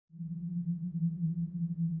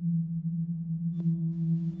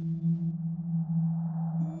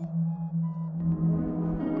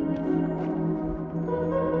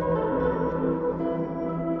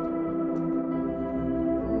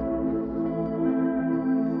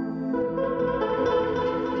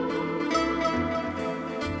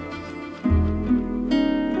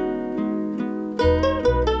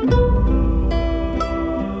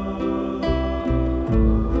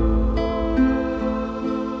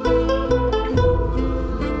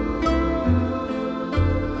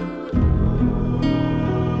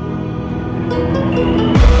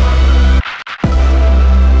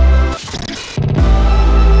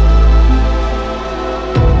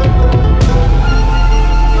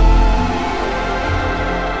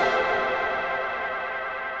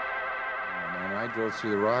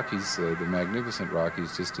Through the Rockies, the magnificent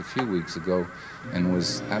Rockies, just a few weeks ago, and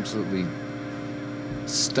was absolutely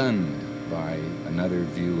stunned by another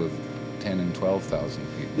view of 10 and 12,000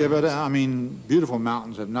 feet. Yeah, but I mean, beautiful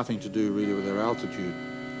mountains have nothing to do really with their altitude.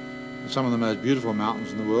 Some of the most beautiful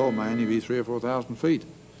mountains in the world may only be 3,000 or 4,000 feet.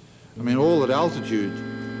 I mean, all that altitude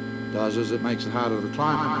does is it makes it harder to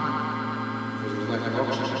climb because there's lack of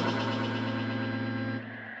oxygen.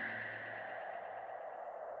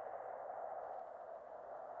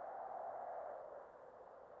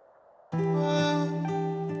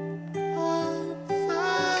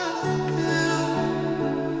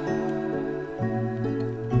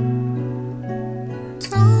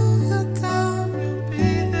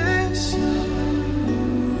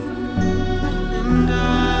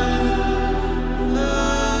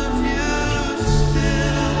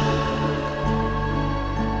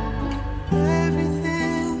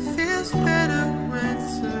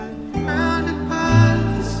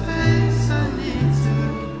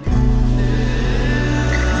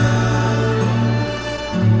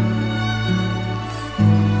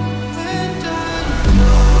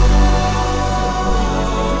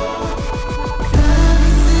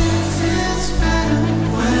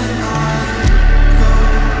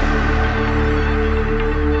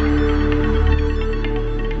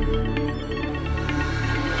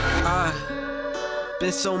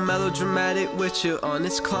 Been so melodramatic with you on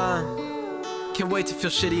this climb. Can't wait to feel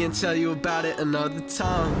shitty and tell you about it another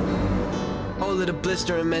time. All of the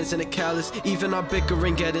blistering meds and the callous, even our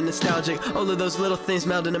bickering getting nostalgic. All of those little things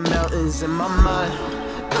melting the mountains in my mind.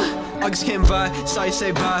 August came by, saw you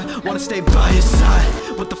say bye, wanna stay by your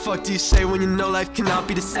side. What the fuck do you say when you know life cannot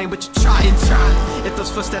be the same, but you try and try? If those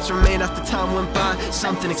footsteps remain after time went by,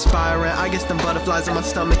 something expiring. I guess them butterflies in my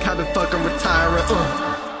stomach have been fucking retiring.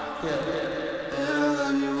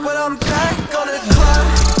 When I'm back on the climb,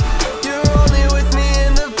 you're only with me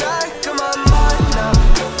in the back of my mind now.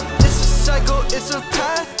 It's a cycle, it's a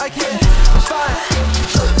path I can't find.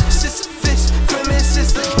 Sisyphus, grimace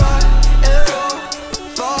is the right and wrong.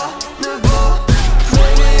 Vulnerable,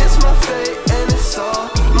 maybe it's my fate and it's all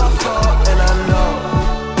my fault. And I know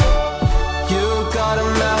you got a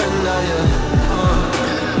mountain now,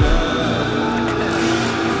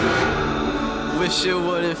 Wish it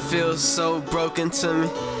wouldn't feel so broken to me.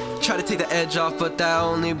 Try to take the edge off, but that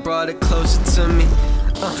only brought it closer to me.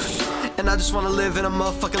 And I just wanna live in a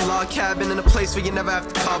motherfucking log cabin, in a place where you never have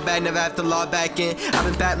to call back, never have to log back in. I've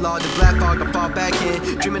been backlogged in black fog, I fall back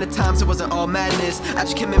in. Dreaming of times it wasn't all madness. I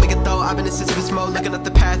just can't mimic it though, I've been in Sisyphus mode, looking up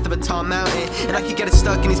the path of a tall mountain. And I keep getting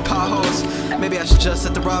stuck in these potholes. Maybe I should just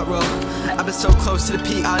let the rut roll. I've been so close to the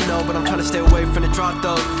peak, I know, but I'm trying to stay away from the drop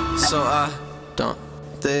though. So I don't.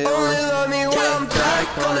 They only love me when I'm back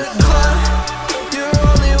on the climb. You're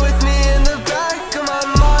only with me in the back of my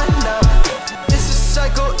mind now. It's a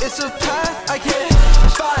cycle, it's a path I can't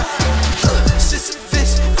find.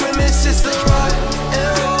 Sisyphus, grimace is the right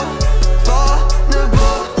and wrong.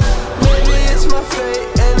 Vulnerable, maybe it's my fate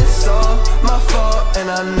and it's all my fault.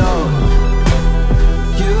 And I know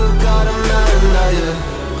you got a mountain now, yeah.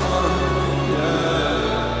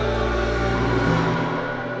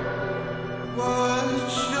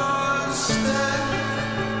 Watch your step.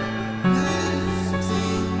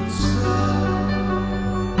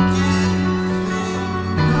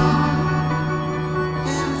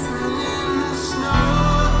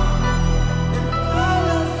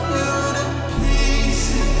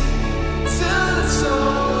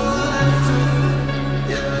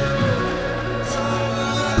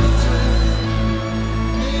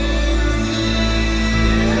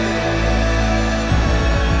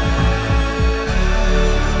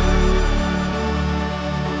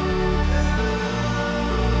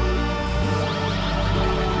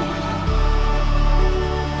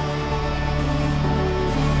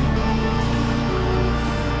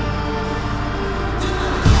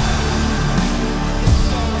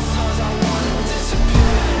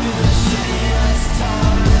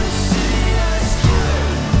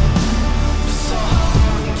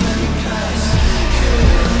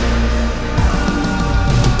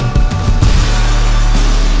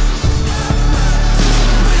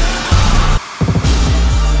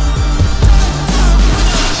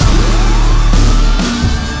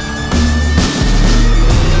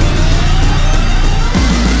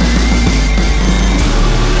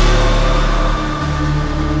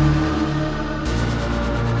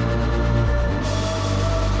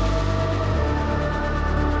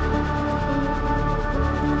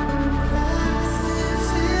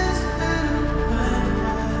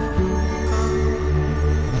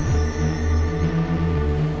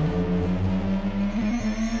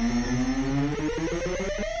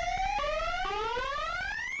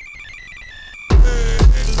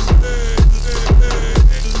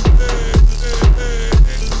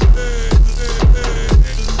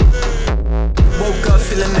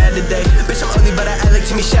 bad today. Bitch, I'm ugly, but I act like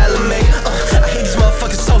Timmy Chalamet. I hate these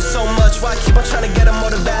motherfuckers so much. Why I keep on trying to get them all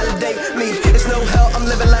to validate me? It's no hell, I'm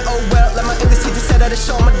living like oh well. Like my English teacher said, I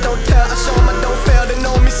show them I don't tell. I show them I don't fail, they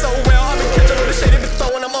know me so well. I've been catching all the shade they been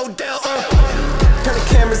throwing, I'm Odell. Turn the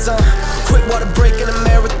cameras on, quick water break in a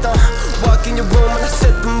marathon. Walk in your room and I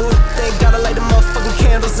set the mood. They gotta light the motherfucking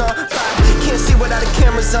candles on. Can't see without the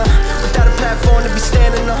cameras on, without a platform to be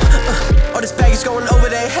standing on. All this baggage going over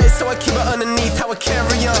their heads, so I keep it underneath how I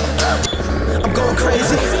carry on. I'm going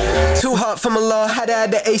crazy, too hot for my law, had to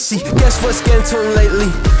add the AC. Guess what's getting to him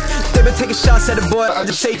lately? They been taking shots at the boy, I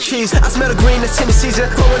just say cheese. I smell the green, that's Tennessee's.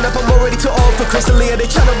 Growing up, I'm already too old for Crystalia. They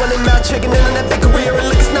tryna run their mouth, checking in on that big career. And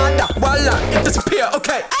look, it's not that, voila, it disappear,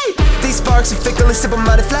 okay. Ay. These sparks are fickle and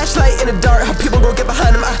simple-minded. Flashlight in the dark, how people gon' get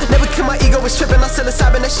behind them. I never kill my ego, it's tripping. I sell a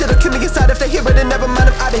side, and that shit'll kill me inside. If they hear it, then never mind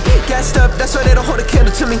them. I been gassed up, that's why they don't hold a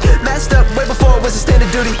candle to me. Masked up, way before it was a standard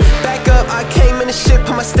duty. Back up, I came in the shit,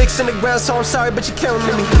 put my sticks in the ground, so I'm sorry, but you're killing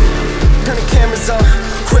me. Turn the cameras on,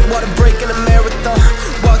 quick water break in a marathon.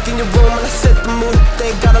 Walk in your room and I set the mood.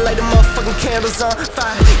 They gotta light the motherfucking candles on.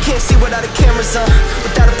 Fire, can't see without the cameras on,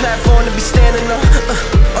 without a platform to be standing on.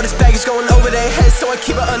 All this baggage going over their heads, so I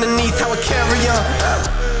keep it underneath how I carry on.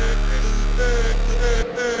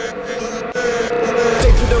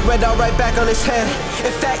 They put the red dot right back on his head.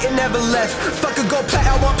 In fact, it never left. Fuck a gold plat,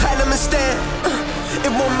 I want platinum instead. It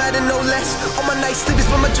won't matter no less. All my nights sleep is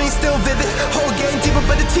but my dreams still vivid. Whole game deeper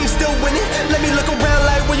but the team still winning. Let me look around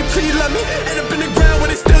like, will you please love me? End up in the ground when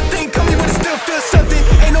it still think of me, when it still feels something.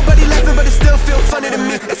 Ain't nobody laughing but it still feel funny to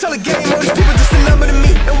me. It's all a game, all these people just a number to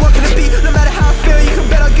me. And what can it be? No matter how I feel, you can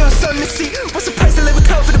bet I'll give them something to see. What's the price to live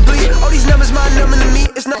comfortably? All these numbers mind numbing to me,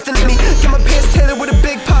 it's nothing to me. Get my pants tailored with a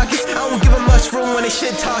big pockets. I don't give them much room when they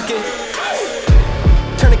shit talking.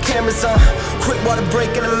 Turn the cameras on, quick water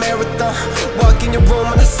break in a marathon. Walk in your room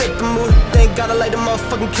and I set the mood. They ain't gotta light the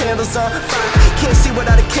motherfucking candles on. Can't see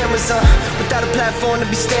without the cameras on, without a platform to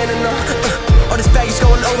be standing on. All this baggage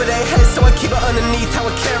going over their heads, so I keep it underneath how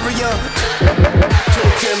I carry on. Turn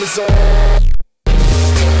the cameras on.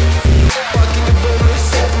 Walk in your room and I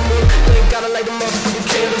set the mood. They ain't gotta light the motherfucking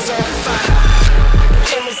candles on.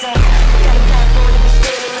 Cameras on, got a platform to be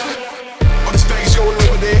standing on. All this baggage going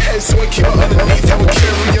over their heads, so I keep it underneath how I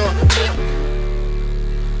carry on.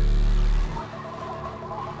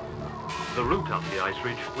 The route up the ice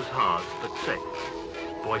ridge was hard but safe.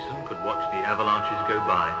 Boyson could watch the avalanches go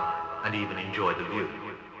by and even enjoy the view.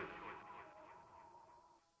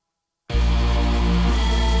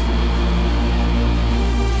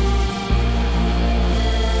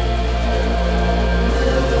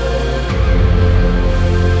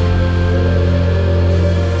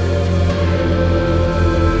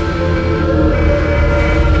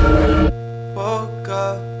 Woke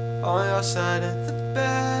up on your side of the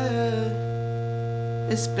bed.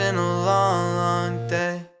 It's been a long, long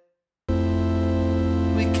day.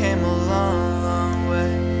 We came a long, long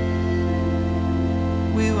way.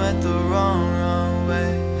 We went the wrong, wrong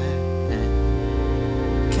way.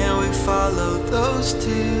 Can we follow those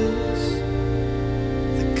tears?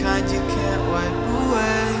 The kind you can't wipe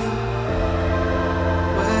away.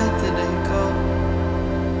 Where did they go?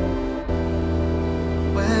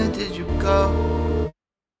 Where did you go?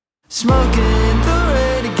 Smoking in the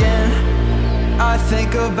rain again. I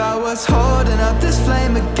think about what's holding up this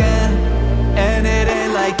flame again. And it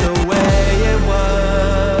ain't like the way it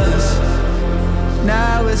was.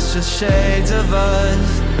 Now it's just shades of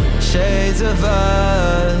us, shades of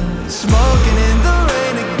us. Smoking in the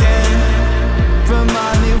rain again.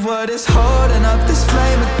 Remind me what is holding up this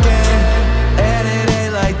flame again. And it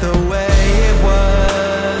ain't like the way it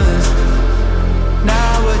was.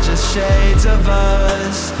 Now we're just shades of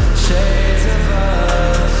us, shades of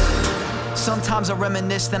us. Sometimes I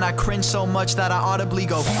reminisce, then I cringe so much that I audibly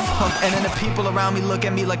go fuck. And then the people around me look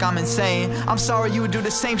at me like I'm insane. I'm sorry you would do the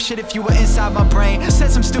same shit if you were inside my brain. Said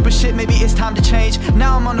some stupid shit, maybe it's time to change.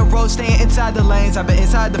 Now I'm on the road, staying inside the lanes. I've been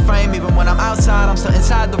inside the frame, even when I'm outside, I'm still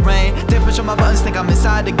inside the rain. They push on my buttons, think I'm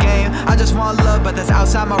inside the game. I just want love, but that's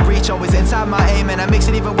outside my reach, always inside my aim. And that makes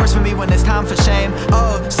it even worse for me when it's time for shame.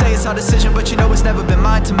 Oh, say it's our decision, but you know it's never been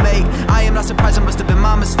mine to make. I am not surprised, it must have been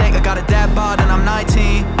my mistake. I got a dad bod and I'm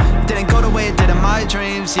 19. Didn't go the way it did in my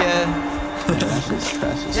dreams, yeah.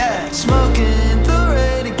 Yeah, smoking the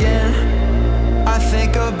rain again. I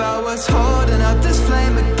think about what's holding up this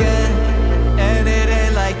flame again. And it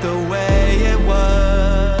ain't like the way it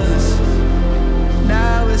was.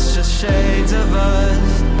 Now it's just shades of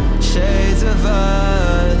us, shades of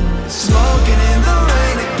us. Smoking in the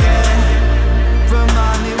rain again.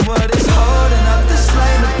 Remind me what is holding up this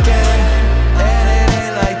flame again. And it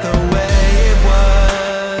ain't like the way it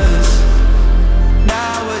was.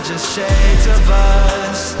 Now we're shades of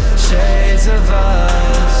us, shades of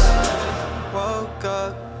us. Woke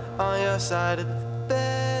up on your side of the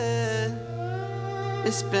bed.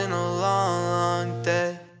 It's been a long, long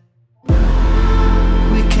day.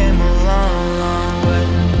 We came a long, long way.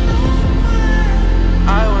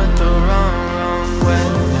 I went the wrong, wrong way.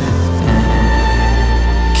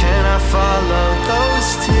 Can I follow those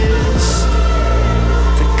tears?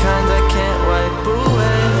 The kind I can't wipe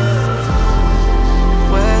away.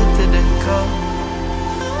 Where did it go?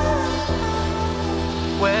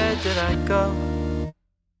 Where did I go?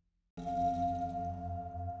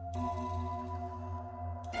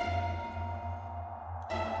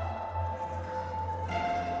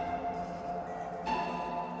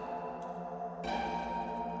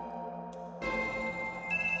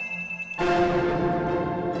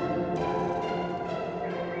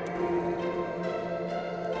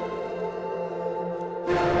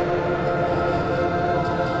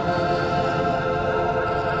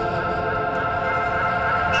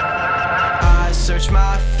 Searched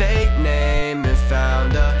my fake name and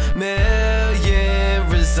found a million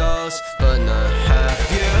results, but not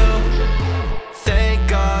half you. Thank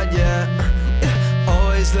God, yeah.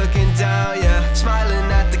 Always looking down, yeah.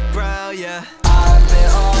 Smiling at the ground, yeah. I've been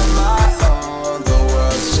on my own. The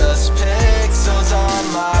world's just pixels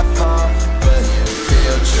on my phone, but you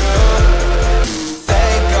feel true.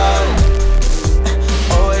 Thank God.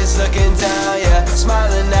 Always looking down, yeah.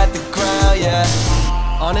 Smiling at the ground, yeah.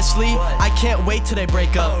 Honestly, I can't wait till they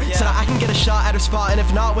break up, so that I can get a shot at her spot. And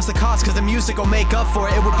if not, what's the cost? Cause the music will make up for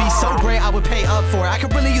it. It would be so great, I would pay up for it. I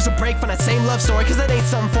could really use a break from that same love story, cause that ain't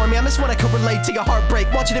something for me. I miss when I could relate to your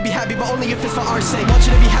heartbreak. Want you to be happy, but only if it's for our sake. Want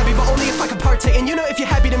you to be happy, but only if I can partake. And you know if you're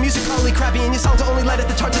happy, the music probably crappy, and your songs are only light at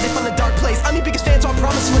the charts, they from the dark place. I'm your biggest fan, so I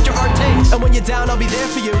promise you what your art takes. And when you're down, I'll be there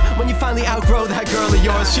for you. When you finally outgrow that girl of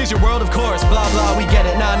yours, she's your world, of course. Blah blah, we get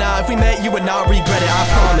it. Nah nah, if we met, you would not regret it, I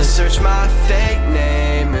promise. Search my fake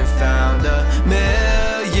name and found a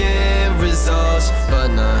million results, but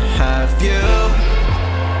not half you.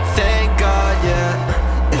 Thank God,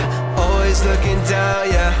 yeah. Always looking down,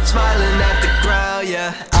 yeah. Smiling at the ground,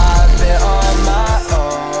 yeah. I've been on my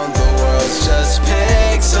own. The world's just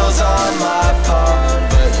pixels on my phone,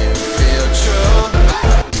 but you feel true.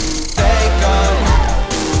 Thank God.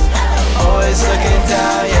 Always looking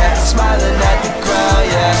down, yeah. Smiling at the ground,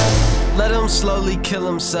 yeah. Let him slowly kill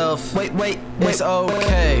himself. Wait, it's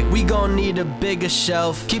okay. We gon' need a bigger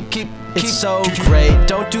shelf. Keep it's so great.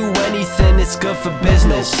 Don't do anything, it's good for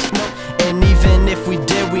business. And even if we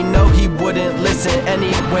did, we know he wouldn't listen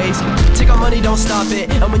anyways. Take our money, don't stop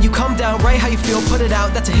it. And when you come down, write how you feel, put it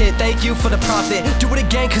out, that's a hit. Thank you for the profit. Do it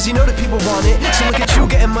again, cause you know that people want it. So look at you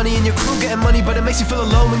getting money and your crew getting money, but it makes you feel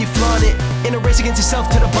alone when you flaunt it. In a race against yourself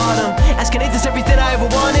to the bottom, asking ain't this everything I ever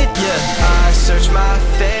wanted? Yeah, I searched my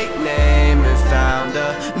fake name and found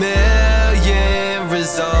a million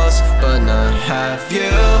results, but not half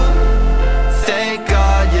you. Thank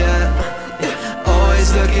God, yeah.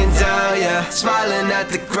 Always looking down, yeah. Smiling at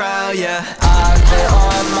the ground, yeah. I've been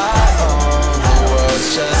on my own. The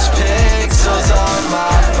world's just pixels on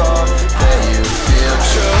my phone, but you feel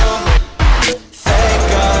true. Thank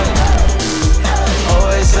God.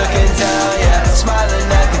 Always looking down, yeah. Smiling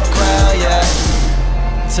at the ground, yeah.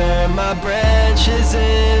 Turn my branches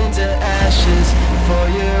into ashes for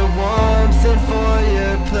your warmth and for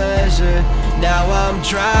your pleasure. Now I'm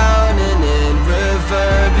drowning in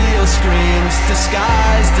reverberal screams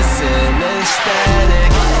disguised as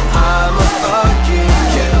synesthetic. I'm a fucking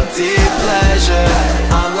guilty pleasure.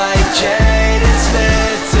 I'm like Jaden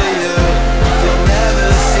Smith to you. You'll never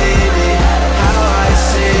see me how I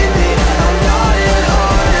see me. I'm not an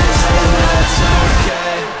artist, and that's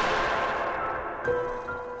okay.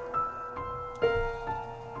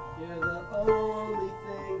 You're the only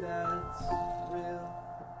thing that's real.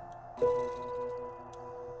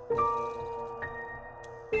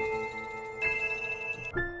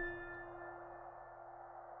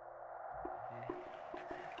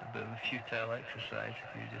 A bit of a futile exercise if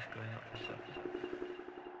you're just going up the surface.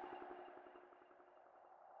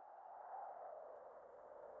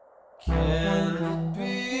 Can it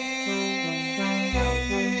be?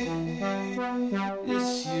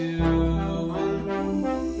 It's you and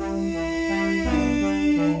me.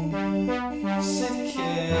 Said,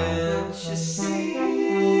 can't you see?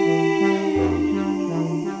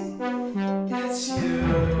 It's you.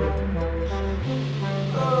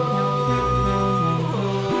 Oh,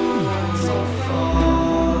 so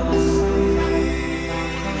fall asleep.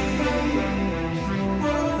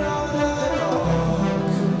 We're not at all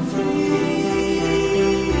complete.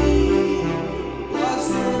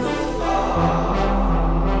 Lost in the fog,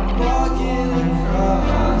 walking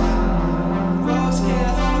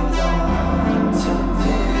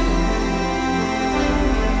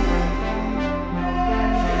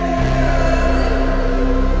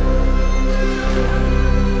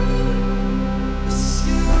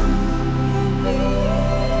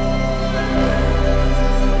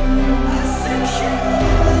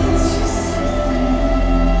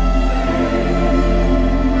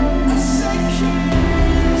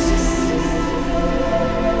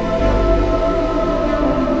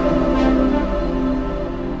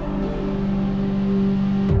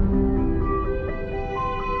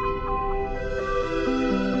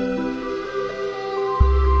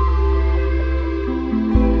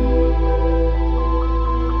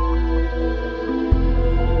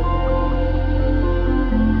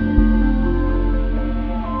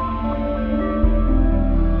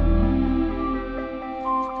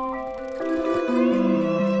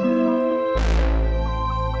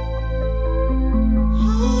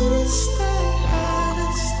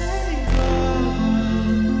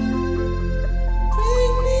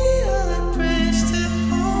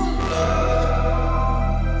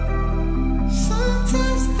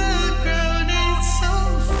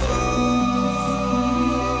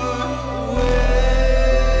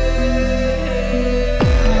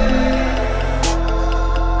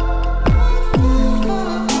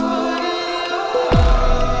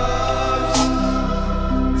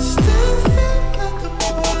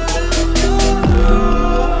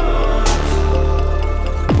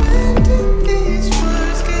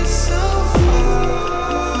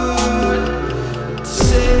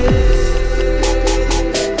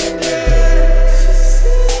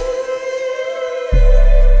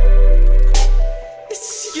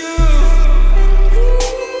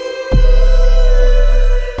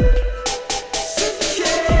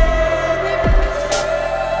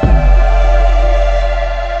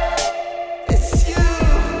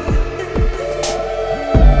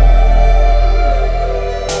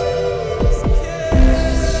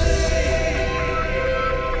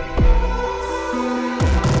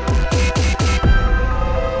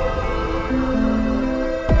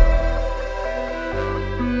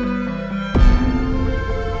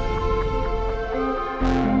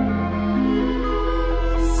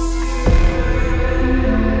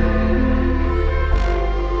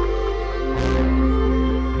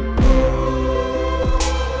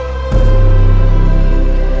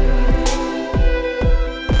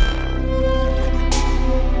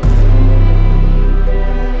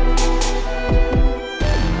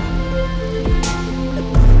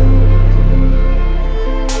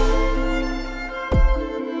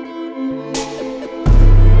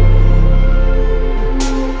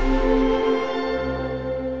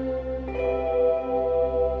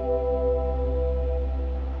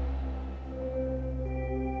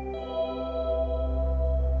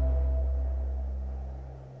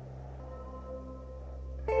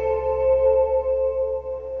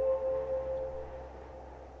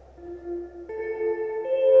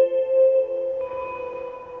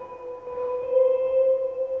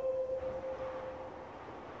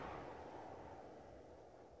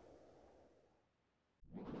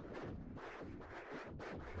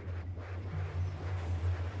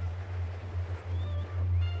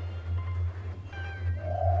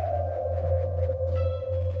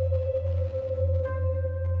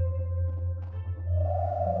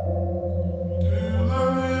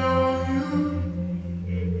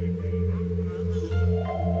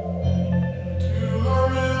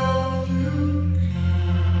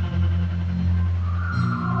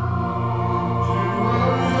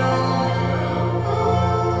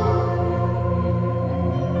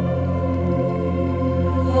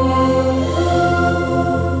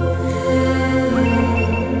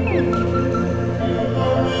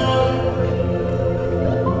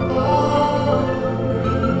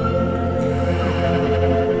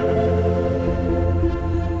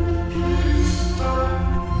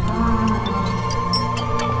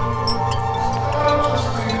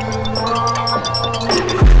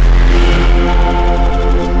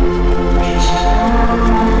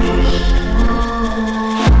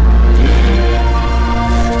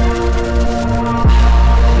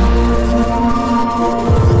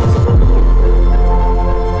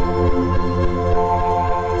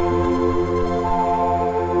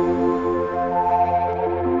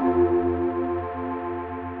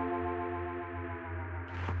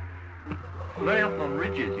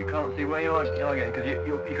I get, because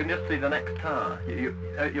you can just see the next tower.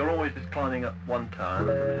 You're always just climbing up one tower, and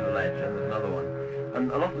there's a ledge, and there's another one.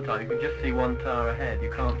 And a lot of the time you can just see one tower ahead.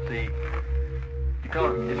 You can't see...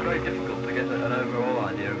 it's very difficult to get an overall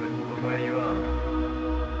idea of where you are.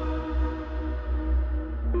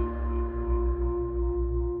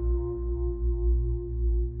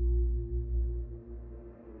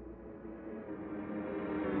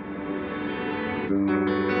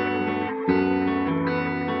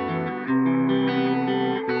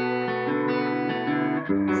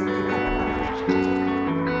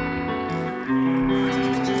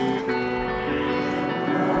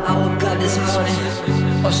 This morning,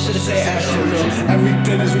 or should I say afternoon?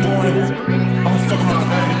 Everything is boring. I'ma fuck my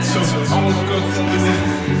attitude. I'ma look up to the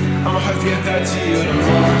I'ma have to get that to you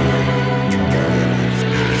tomorrow.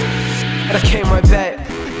 And I came right back,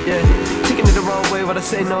 yeah. Taking it the wrong way, but I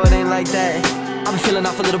say no, it ain't like that. I've been feeling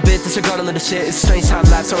off a little bit, disregarding little shit. It's strange time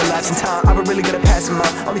lapse or a lapse in time. I've been really good at passing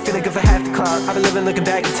mine, only feeling good for half the climb. I've been living looking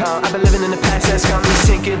back in time. I've been living in the past that's got me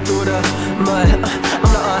sinking through the mud.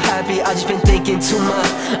 I'm not unhappy, I just been thinking too much.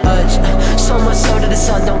 So much so that the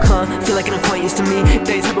sun don't come. Feel like an acquaintance to me.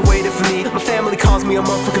 Days have been waiting for me. My family calls me a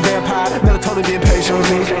motherfucking vampire. Melatonin being patient with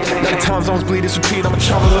me. Now the time zones bleed, it's routine, I'm a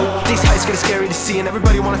traveler. These heights get scary to see, and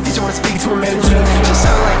everybody wanna feature, wanna speak to a manager. Just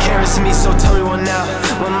sound like Karens to me, so tell me one now.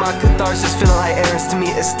 When my catharsis feeling like errands to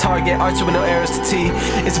me, it's a target, archer with no arrows to T.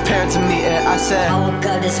 It's apparent to me, and I said I woke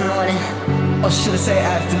up this morning, or should I say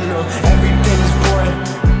afternoon? Everything is boring,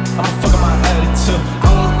 I'ma fuck up my attitude. I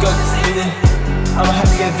woke up this evening, I'ma have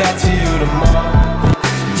to get that to you tomorrow.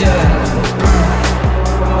 Yeah,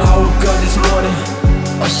 I woke up this morning,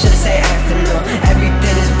 or should I say afternoon?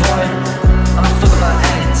 Everything is boring, I'ma fuck up my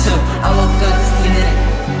attitude. I woke up this evening,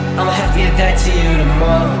 I'ma have to get that to you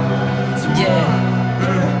tomorrow. Yeah.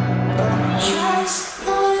 Just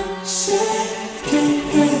one second.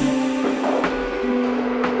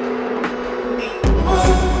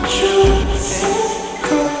 Won't you think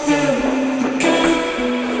of him again?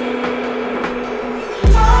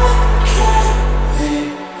 I can't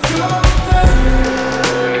leave your bed.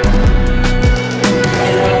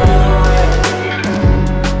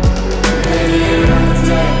 Maybe you're not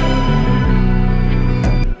dead.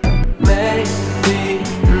 Maybe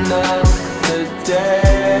another day.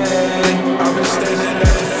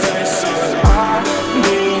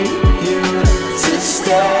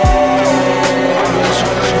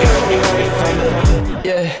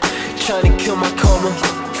 Trying to kill my coma.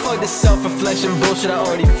 Fuck this self-reflection bullshit, I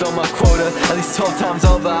already filled my quota. At least 12 times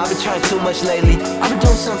over, I've been trying too much lately. I've been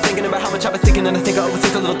doing something, thinking about how much I've been thinking, and I think I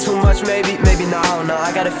overthink a little too much. Maybe no, I don't know,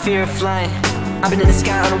 I got a fear of flying. I've been in the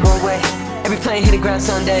sky on a one-way. Every plane hit the ground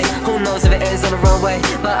someday. Who knows if it ends on the runway?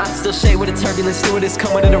 But I still shade with the turbulence. Stewardess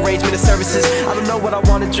come with an arrangement of services. I don't know what I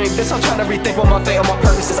wanna drink. This I'm trying to rethink what my fate or my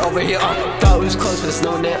purpose is over here. Thought we was close for the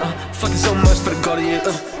snow in there. Fucking so much for the God of you.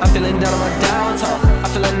 I'm feeling down on my downtime. I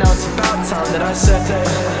feel like now it's about time that I said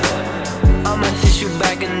I'ma hit you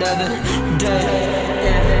back another day.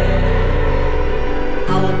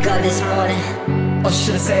 I woke up this morning, or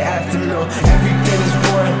should I say afternoon? Everything is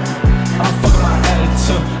boring, I'm fucking my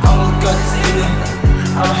attitude. I woke up this evening,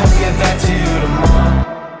 I'ma have to get back to you tomorrow.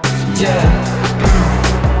 Yeah.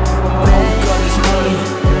 I woke up this morning,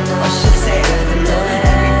 or should I say afternoon?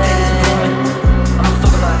 Everything is boring, I'm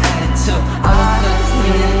fucking my attitude. I woke up this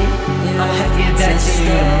evening, I'ma have to get back to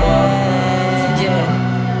you tomorrow. Yeah.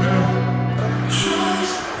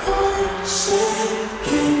 Just one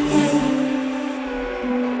second.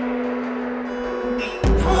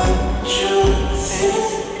 What you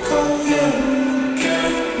think of him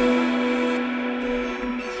again?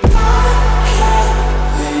 I can't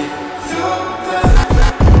leave your bed.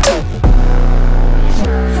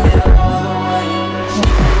 And all the way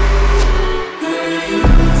where you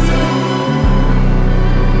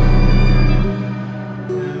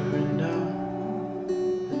every now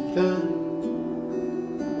and then,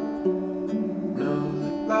 know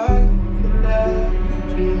that life will never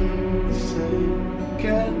be the same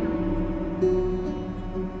again.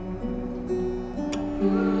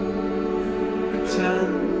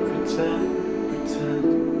 Pretend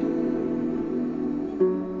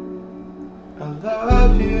I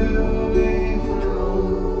love you even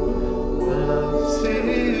when I see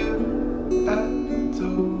you at the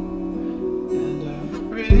door, and I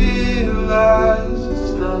realize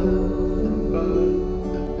it's nothing but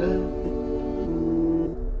a bed.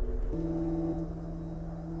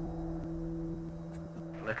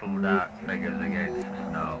 Little dark figures against the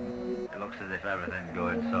snow. It looks as if everything's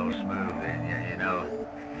going so smooth in you, you know.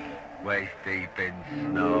 Waist deep in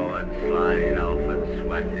snow and sliding off and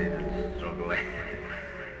sweating and struggling.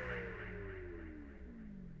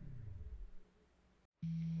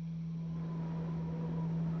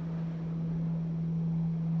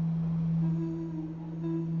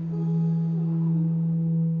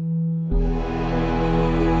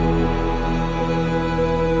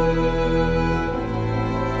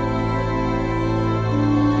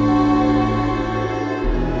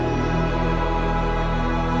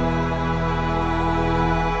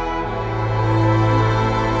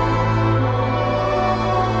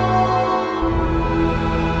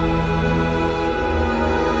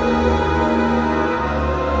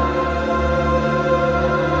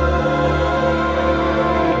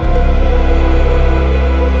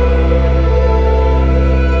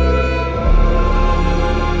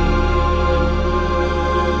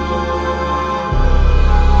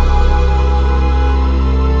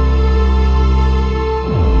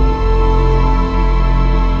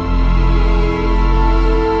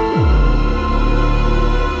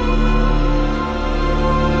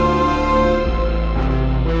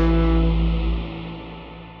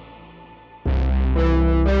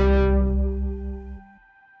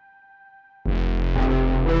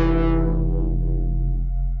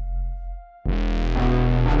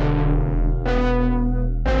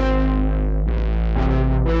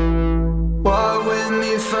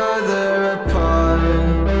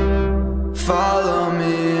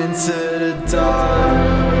 the dark.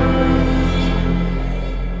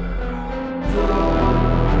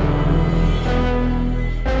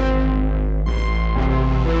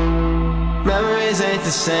 Memories ain't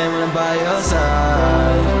the same when I'm by your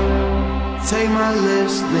side. Take my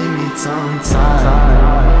lips, leave me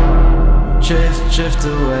tongue-tied. Drift, drift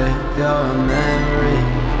away, you're a memory.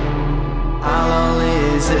 I'll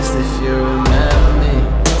only exist if you remember me.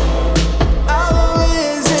 I'll only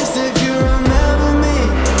exist if you remember me.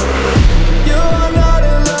 You're not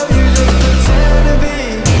in love, you just pretend to be.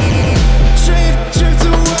 Drift, drift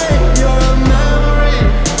away, you're a memory.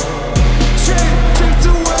 Drift, drift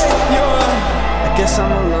away, you're a... I guess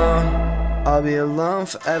I'm alone, I'll be alone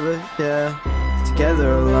forever, yeah. Together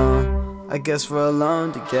alone, I guess we're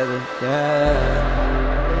alone together, yeah.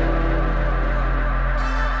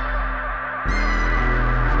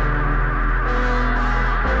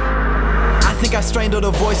 I strangled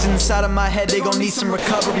a voice inside of my head, they gon' need some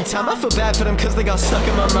recovery time. I feel bad for them cause they got stuck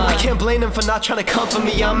in my mind. I can't blame them for not trying to comfort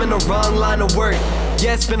me, I'm in the wrong line of work.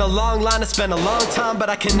 Yeah, it's been a long line, it's been a long time, but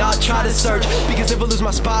I cannot try to search. Because if I lose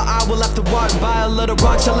my spot, I will have to walk by a little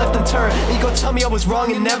rocks I left and turn. And you gon' tell me I was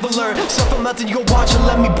wrong and never learn. So if I'm nothing, you gon' watch and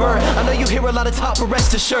let me burn. I know you hear a lot of talk, but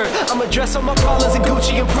rest assured I'ma dress all my problems in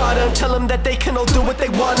Gucci and Prada and tell them that they can all do what they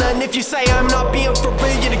wanna. And if you say I'm not being for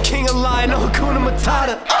real, you're the king of lying, no Hakuna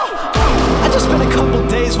Matata. I just spent a couple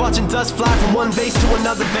days watching dust fly from one vase to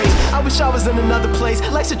another vase. I wish I was in another place.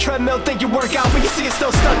 Life's a treadmill, think you work out, but you see it's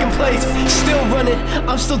still stuck in place. Still running,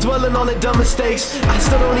 I'm still dwelling on the dumb mistakes. I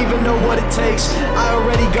still don't even know what it takes. I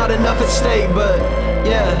already got enough at stake, but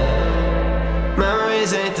yeah.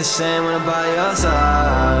 Memories ain't the same when I'm by your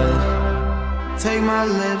side. Take my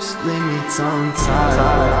lips, leave me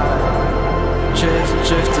tongue-tied. Drift,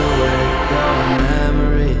 drift away, your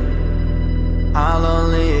memory. I'll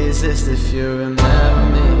only exist if you remember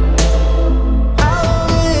me. I'll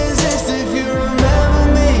only exist if you remember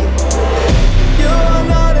me. You're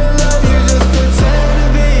not in love, you just pretend to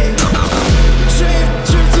be. Drift,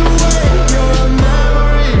 drift away, you're a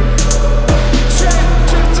memory. Drift,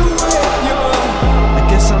 drift away, you're a... I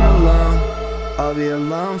guess I'm alone, I'll be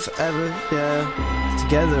alone forever, yeah.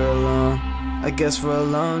 Together alone, I guess we're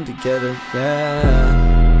alone together, yeah.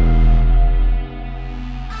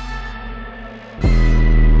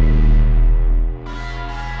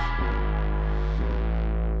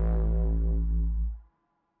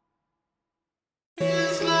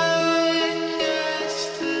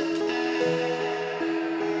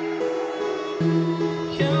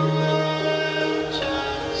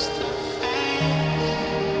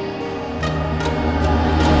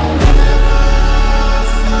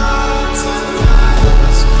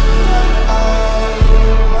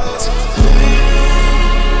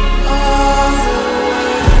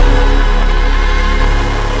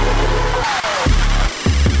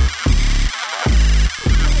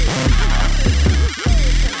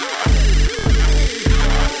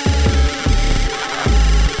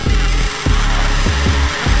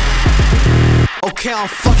 Okay, I'm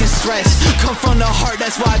fucking stressed. Come from the heart,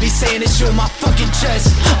 that's why I be saying this shit with my fucking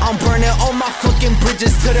chest. I'm burning all my fucking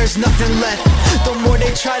bridges till there's nothing left. The more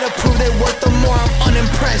they try to prove they worth, the more I'm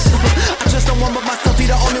unimpressed. I just don't want but myself, be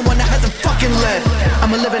the only one that hasn't fucking left.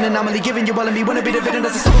 I'm a living anomaly, giving you all of me. Wanna be the villain,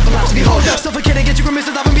 that's a simple philosophy. Hold up, suffocating, get you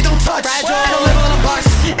reminiscence of me, don't touch. Ain't no label on a box,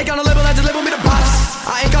 ain't got no label that deliver me the box.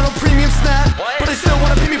 I ain't got no premium snap, but they still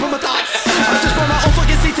wanna pay me for my thoughts. I just brought my own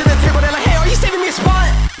fucking seat to the table, they're like, hey, are you saving me a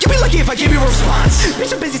spot? You be lucky if I give you a response. Bitch,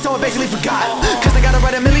 I'm busy, so I basically forgot. Cause I gotta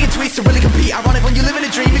write a million tweets to really compete. Ironic when you live in a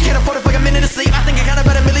dream, you can't afford it for a minute of sleep. I think I got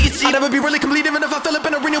about a million sheets. I'll never be really complete even if I fill up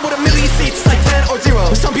in a arena with a million seats. It's like 10 or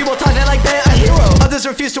 0. Some people talk that like they're a hero. Others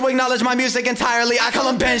refuse to acknowledge my music entirely. I call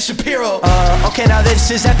them Ben Shapiro. Okay, now this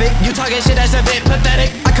is epic. You talking shit that's a bit pathetic.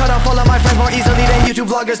 I cut off all of my friends more easily than YouTube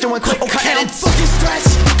vloggers doing quick okay, I'm fucking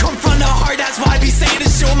stressed. Come from the heart, that's why I be saying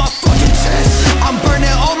this shit with my fucking chest. I'm burning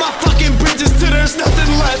all my fucking bridges till there's nothing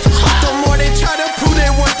left. The more they try to prove they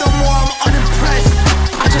worth, the more I'm unimpressed.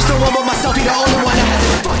 I just don't want but myself, be the only one that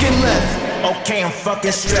hasn't fucking left. Okay, I'm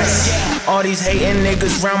fucking stressed. All these hating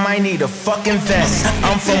niggas round might need a fucking vest.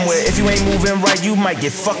 I'm from where if you ain't moving right, you might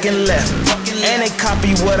get fucking left. And they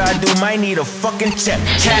copy what I do, might need a fucking check.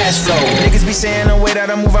 Cash flow. Niggas be saying the way that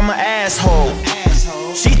I move, I'm an asshole.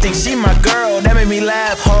 She thinks she my girl, that made me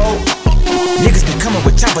laugh, ho. Niggas be coming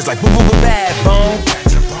with choppers like boo boo boo bad bone.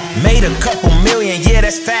 Made a couple million, yeah,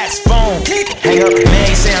 that's fast phone. Hang up, man,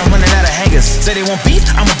 ain't say I'm running out of hangers. Say they want beef,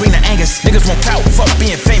 I'ma bring the Angus. Niggas want clout, fuck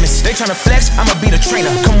being famous. They tryna flex, I'ma be the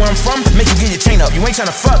trainer. Come where I'm from, make you get your chain up. You ain't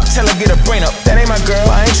tryna fuck, tell her get her brain up. That ain't my girl,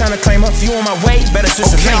 I ain't tryna claim her. If you on my way, better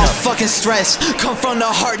switch the lane up. Fucking stress, come from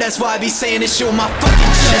the heart, that's why I be saying this shit with my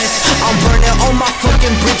fucking chest. I'm burning all my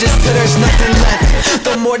fucking bridges till there's nothing left.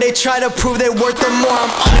 The more they try to prove they worth, the more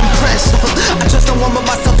I'm unimpressed. I trust no one but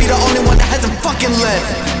myself, be the only one that hasn't fucking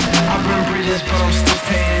left. I burn bridges, but I'm still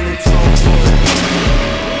paying it toll for it.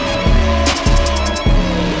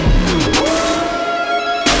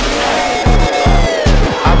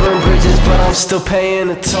 I burn bridges, but I'm still paying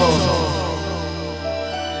the toll.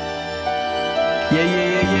 Yeah.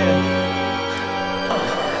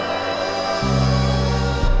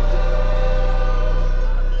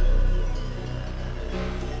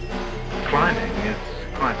 Climbing is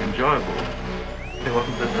quite enjoyable. It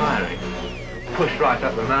wasn't so tiring. Push right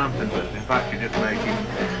up the mountain, but in fact you're just making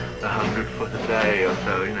 100 foot a day or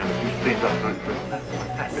so, you know, which seems up for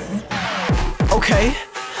fantastic. Okay,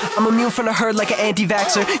 I'm immune from the herd like an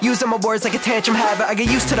anti-vaxxer. Using my words like a tantrum haver. I get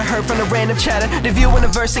used to the hurt from the random chatter. The view in the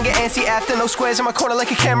verse and get antsy after. No squares in my corner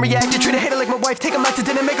like a camera reactor. Treat a hater like my wife, take him out to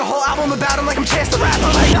dinner. Make a whole album about him like I'm Chance the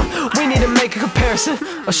Rapper. Like, we need to make a comparison.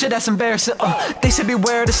 Oh shit, that's embarrassing. They said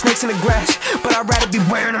beware of the snakes in the grass, but I'd rather be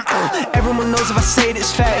wearing them. Everyone knows if I say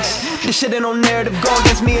this facts. This shit ain't no narrative. Go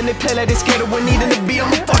against me and they play like they scared of what needing to be.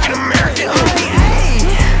 I'm a fucking American. Hey.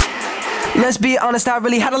 Let's be honest, I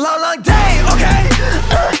really had a long day, okay?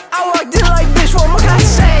 I walked in like, bitch, what more can I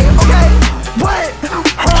say, okay?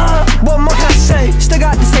 What more can I say? Still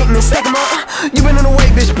got the statement, stack 'em up. You been in the way,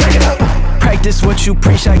 bitch, break it up. Practice what you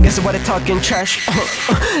preach, I guess is why they talking trash.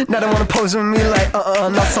 Now they wanna pose with me like,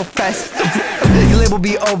 not so fast. Your label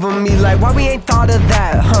be over me like, why we ain't thought of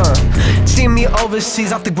that, huh? See me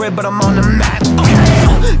overseas off the grid, but I'm on the map,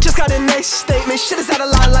 okay? Just got a nice statement, shit is out of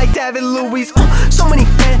line like David Louis. So many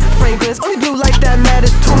bad fragrance, only blue like that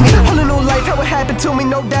matters to me. Whole new life, how it happened to me,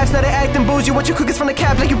 no dabs, now they acting bougie. Want you cookies from the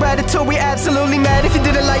cab like you ratatouille, absolutely mad. If you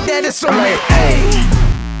did it like that, it's so like, hey.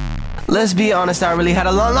 Let's be honest, I really had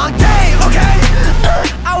a long day, okay?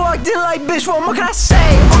 I walked in like, bitch, what more can I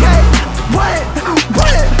say, okay?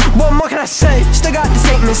 What more can I say? Still got the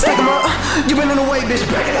statement, stack 'em up. You been in the way, bitch,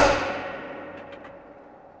 break it up.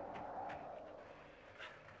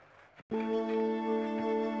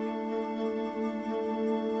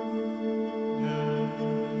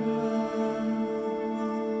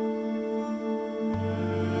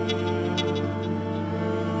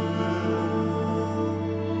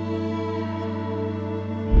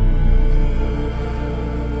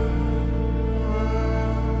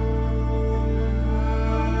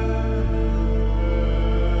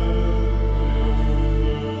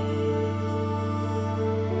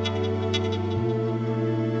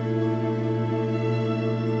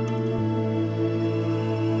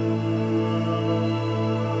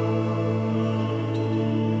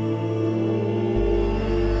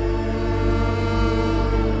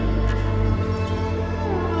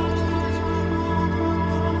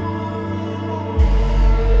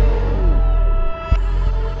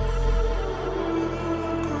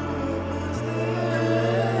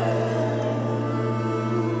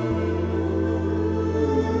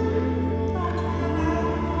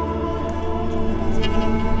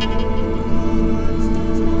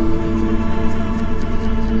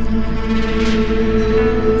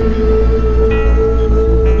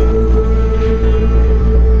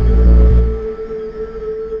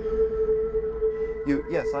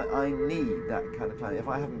 I need that kind of climbing. If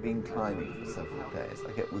I haven't been climbing for several days,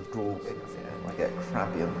 I get withdrawal symptoms, I get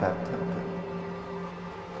crabby and bad temper.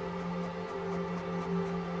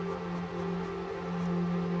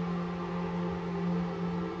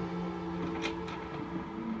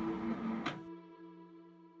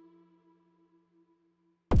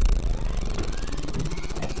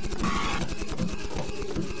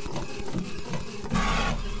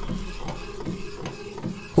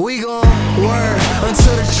 We gon' work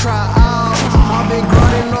until the tryout. I've been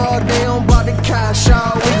grinding all day, I'm about to cash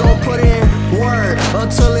out. We gon' put in work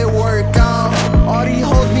until it work out. All these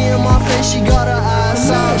hoes be in my face, she got her ass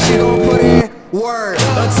out. She gon' put in work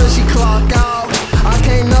until she clock out. I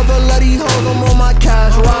can't never let these hoes, I'm on my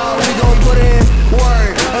cash route. We gon' put in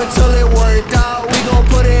work until it work out. We gon'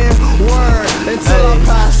 put in work until I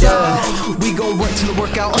pass out. We gon' work till it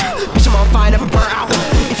work out. Bitch, I'm on fire, never burn out.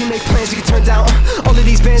 If you make plans, you can turn down all of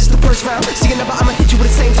these bands, the first round. See you never, I'ma hit you with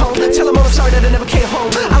the same tone. Tell them all I'm sorry that I never came home.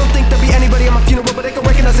 I don't think there'll be anybody at my funeral, but they can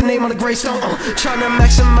recognize the name on the gravestone. Trying to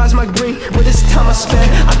maximize my green with this time I spend.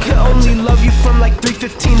 I can only love you from like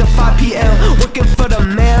 3:15 to 5 p.m. Working for the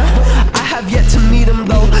man, I have yet to meet him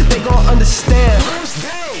though. understand.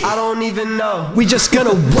 I don't even know. We just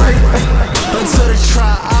gonna work until the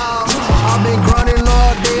tryout. I've been grinding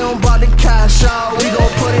all day, I'm about to cash out. We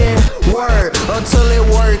gon' put in work until it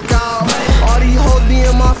work out. All these hoes be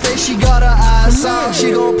in my face, she got her ass out.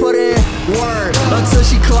 She gon' put in work until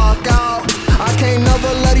she clock out. I can't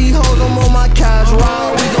never let these hoes, I'm on my cash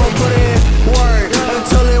route. We gon' put in work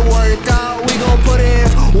until it work out. We gon' put in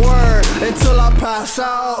work until I pass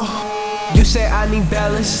out. You say I need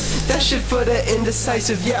balance, that shit for the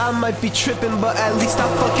indecisive. Yeah, I might be tripping, but at least I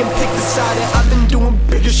fucking picked a side. And I've been doing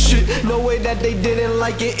bigger shit, no way that they didn't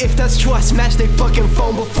like it. If that's true, I smashed their fucking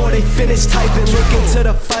phone before they finish typing. Look into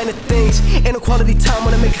the finer things, ain't no quality time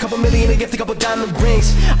when I make a couple million and gift a couple diamond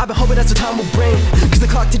rings. I've been hoping that's what time will bring, cause the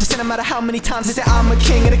clock did no matter how many times they say I'm a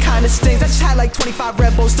king, and it kinda stings. I just had like 25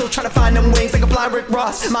 Red Bulls, still trying to find them wings like a blind Rick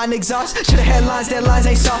Ross. Mind exhaust, should've headlines, deadlines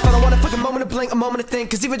ain't soft. I don't want a fucking moment to blink, a moment to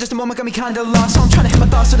think, cause even just a moment got me kinda lost. So I'm trying to hit my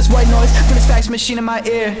thoughts to this white noise from this fax machine in my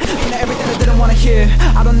ear, from everything I didn't wanna hear.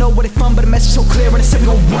 I don't know what it's from, but the message so clear, and it said we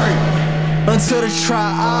gon' work until the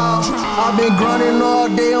tryout. I've been grinding all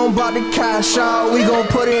day, I'm about to cash out. We gon'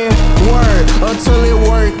 put in work until it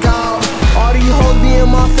work out. All these hoes be in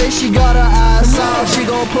my face, she got her ass out. She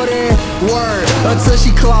gon' put in work until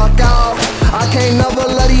she clock out. I can't never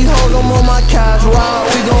let these hoes, I'm on my cash route.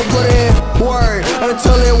 We gon' put in work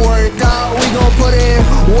until it work out. We gon' put in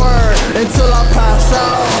work until I pass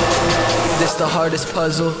out. This the hardest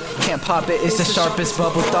puzzle, can't pop it, it's the sharpest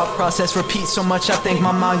bubble. Thought process repeats so much, I think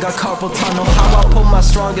my mind got carpal tunnel. How I pull my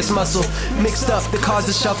strongest muscle, mixed up, the cause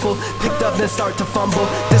is shuffle. Picked up, then start to fumble.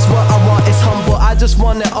 This what I want is humble, I just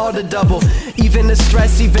want it all to double. Even the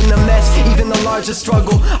stress, even the mess, even the largest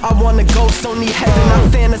struggle. I want a ghost, don't need heaven, I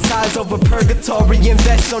fantasize over purgatory.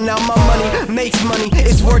 Invest, so now my money makes money,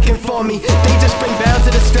 it's working for me. They just bring bounds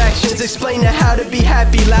to distractions, explaining how to be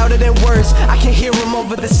happy, louder than words. I can hear them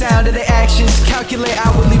over the sound of the action. Calculate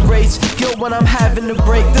hourly rates, guilt when I'm having to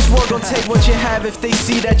break. This world gon' take what you have if they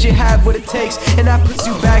see that you have what it takes. And that puts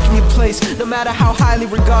you back in your place, no matter how highly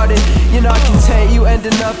regarded. You're not content, you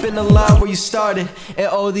ending up in the line where you started. And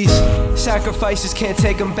all these sacrifices can't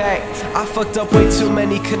take them back. I fucked up way too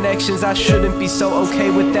many connections, I shouldn't be so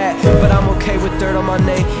okay with that. But I'm okay with dirt on my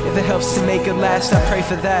name, if it helps to make it last, I pray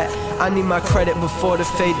for that. I need my credit before the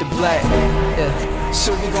fade to black. Yeah.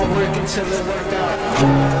 So we gon' work until it work out.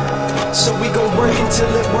 So we gon' work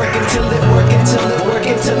until it work, until it work, until it work,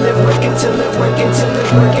 until it work, until it work, until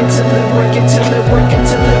it work, until it work, until it work,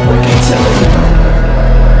 until it work, until it work.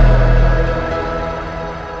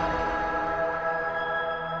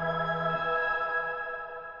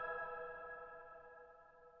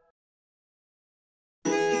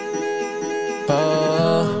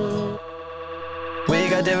 We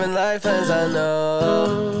got different life plans, I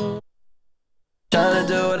know. Tryna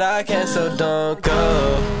do what I can, so don't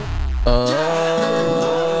go. I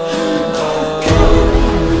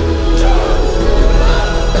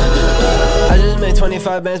just made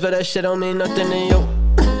 25 bands, but that shit don't mean nothing to you.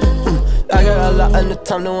 I got a lot of the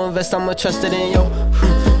time to invest, I'ma trust it in you.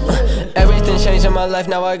 Everything changed in my life,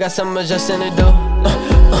 now I got some adjusting to do.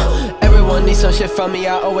 Everyone needs some shit from me,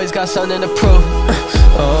 I always got something to prove.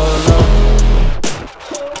 Oh no.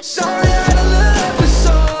 Sorry, I had a little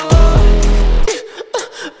episode.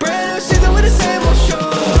 Brand new season with the same old show.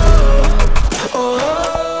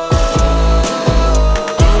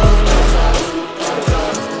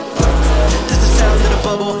 This the sound of the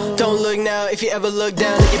bubble. Don't look now, if you ever look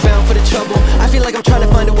down, then you're bound for the trouble. I feel like I'm trying to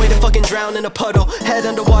find a way to fucking drown in a puddle. Head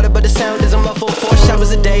underwater, but the sound isn't muffled. 4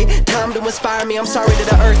 showers a day, time to inspire me. I'm sorry to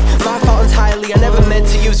the earth, my fault entirely. I never meant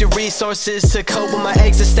to use your resources to cope with my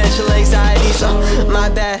existential anxieties. My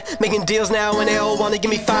bad, making deals now and they all wanna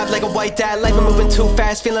give me 5 like a white dad. Life is moving too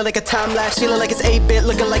fast, feeling like a time lapse, feeling like it's 8-bit,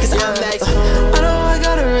 looking like it's IMAX. I know I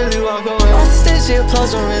gotta really walk away. Off the stage, see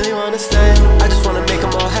applause, don't really wanna stay. I just wanna make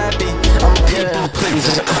them all happy. I'm a people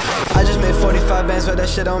pleaser. I just made 45 bands, but that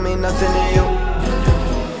shit don't mean nothing to you.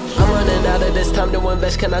 I'm running out of this time to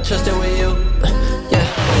invest, can I trust it with you? Yeah,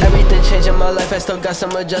 everything changed in my life, I still got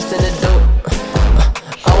some adjusting to do.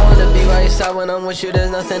 I wanna be by your side when I'm with you,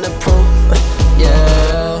 there's nothing to prove.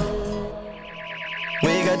 Yeah,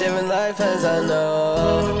 we got different life plans, I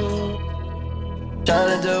know.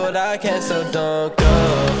 Tryna do what I can, so don't go.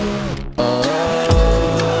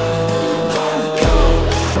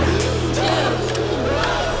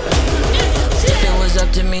 Up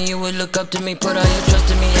to me, you would look up to me, put all your trust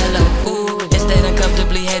in me, hello. Ooh, instead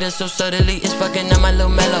uncomfortably haters so subtly, it's fucking up my little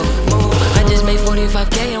mellow. Ooh, I just made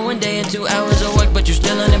 45K in 1 day and 2 hours of work, but you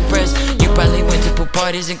still unimpressed. You probably went to pool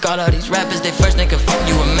parties and called all these rappers they first nigga fuck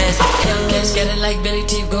you a mess. Hellcat scattered like Billy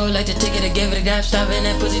Teeth, go like the ticket, I gave it a gap, stopping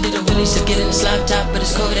that pussy did a really should get in the slap top, but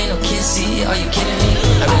it's cold, ain't no kiss, see, are you kidding me?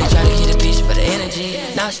 I really try to keep the peace for the energy,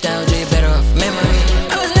 nostalgia, you're better off memory.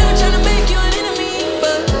 I was never trying to make you an enemy,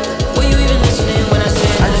 but were you even listening when I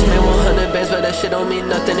said I just made 100 bands, but that shit don't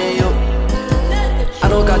mean nothing to you. I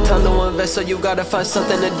don't got time to invest, so you gotta find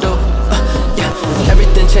something to do. Yeah,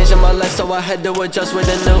 everything changed in my life, so I had to adjust with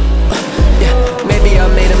a new. Yeah, maybe I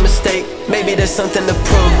made a mistake, maybe there's something to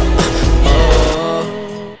prove.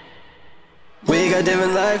 We got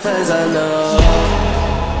different life plans, I know.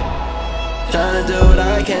 Trying to do what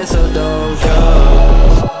I can, so don't go.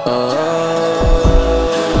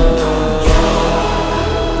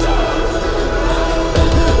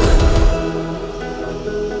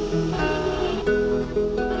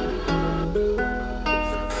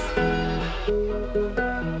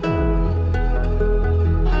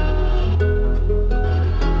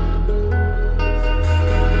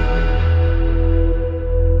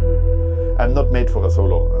 I'm not made for a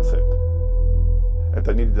solo, I said. And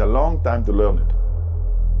I needed a long time to learn it.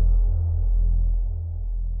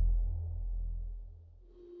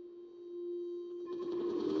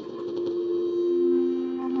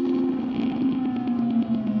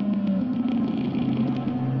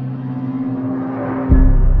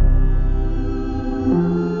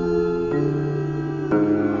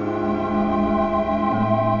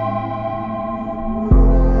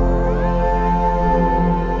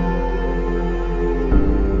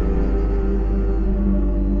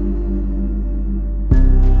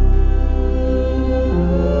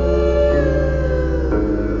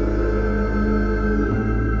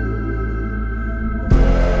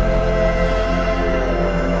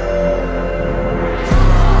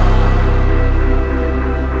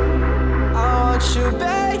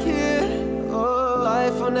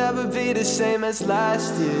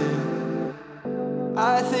 Last year,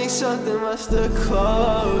 I think something must have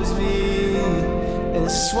closed me and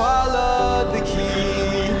swallowed the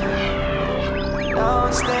key. Now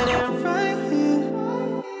I'm standing right here,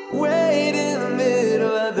 wait in the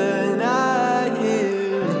middle of the night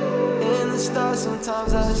here. In the stars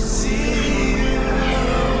sometimes I see you.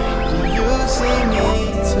 Do you see me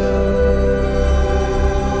too?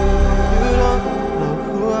 You don't know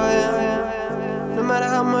who I am. No matter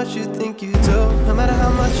how much you think you do, no matter how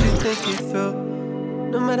much you think you feel,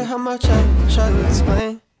 no matter how much I try to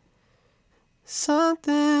explain,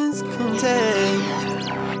 something's contained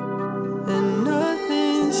and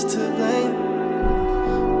nothing's to blame.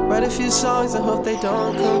 Write a few songs and hope they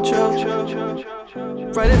don't come true.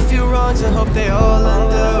 Right a few wrongs and hope they all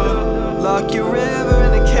undo. Lock your river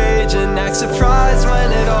in a cage and act surprised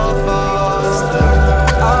when it all falls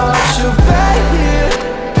through. I want you back here.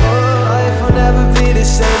 Life will never be the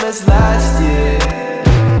same as last year.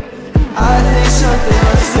 I think something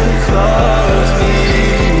must have closed me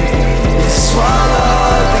and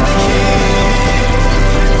swallowed the key.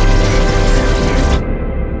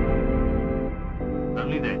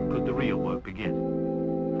 Only then could the real work begin,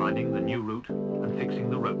 finding the new route and fixing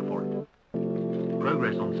the rope for it.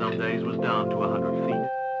 Progress on some days was down to 100 feet.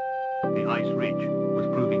 The ice ridge was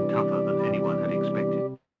proving tougher than anyone had expected.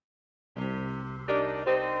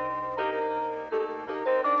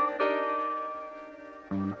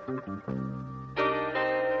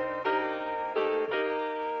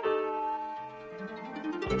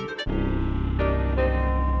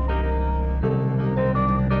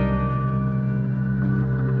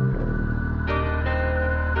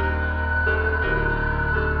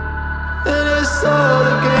 It's all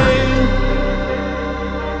a game.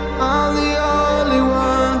 I'm the only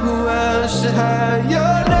one who else should have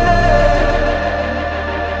your name.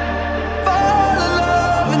 Fall in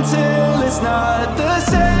love until it's not the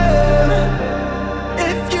same.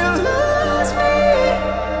 If you lose me,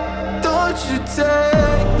 don't you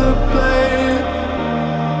take the blame.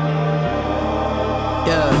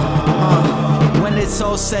 Yeah, when it's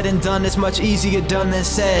all said and done, it's much easier done than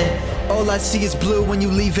said. All I see is blue when you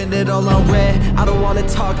leaving it all unread. I don't wanna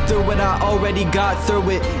talk through it, I already got through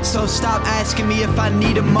it. So stop asking me if I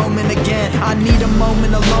need a moment again. I need a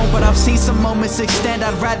moment alone, but I've seen some moments extend.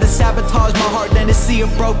 I'd rather sabotage my heart than to see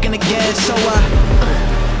it broken again. So I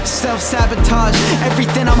self-sabotage.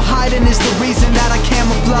 Everything I'm hiding is the reason that I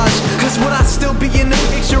camouflage. Cause would I still be in the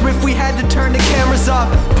picture if we had to turn the cameras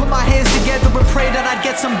off? Put my hands together and pray that I'd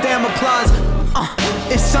get some damn applause.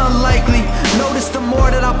 It's unlikely. Notice the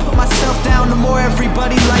more that I put myself down, the more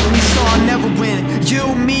everybody like me, so I'll never win.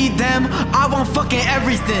 You, me, them, I want fucking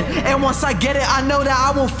everything. And once I get it, I know that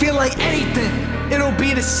I won't feel like anything. it'll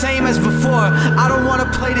be the same as before. I don't wanna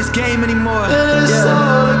play this game anymore. It's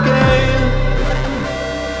all a game.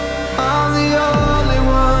 I'm the only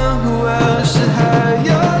one who else should have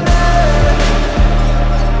your name.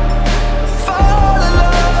 Fall in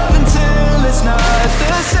love until it's not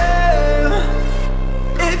the same.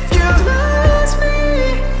 If you lost me,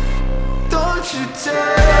 don't you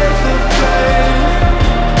take the blame.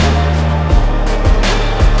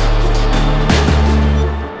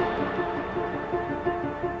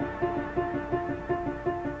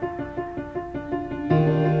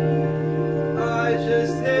 I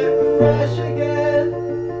just hit refresh again.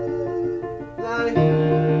 Like,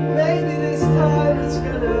 maybe this time it's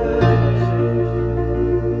gonna change.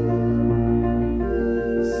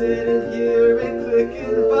 Sitting here and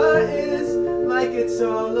clicking buttons like it's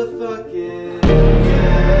all a fucking game.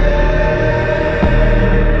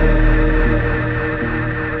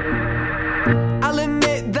 I'll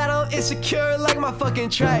admit that I'm insecure like my fucking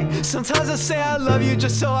track. Sometimes I say I love you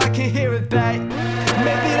just so I can hear it back.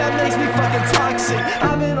 Maybe that makes me fucking toxic.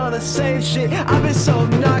 I've been on the same shit, I've been so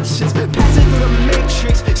obnoxious. Passing through the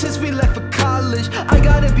matrix since we left for college. I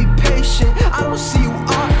gotta be patient, I don't see you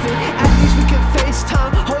often. At least we can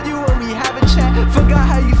FaceTime, hold you when we have a chat. Forgot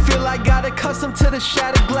how you feel, I got accustomed to the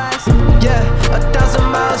shattered glass. Yeah, 1,000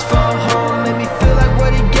 miles from home made me feel like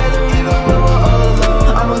we're together even when we're all alone.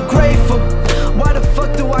 I'm ungrateful, why the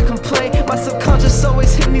fuck do I complain? My subconscious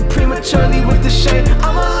always hit me prematurely with the shame.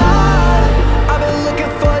 I'm alive, I've been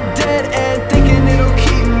looking for a dead end, thinking it'll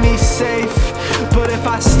keep me safe. But if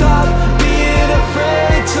I stop being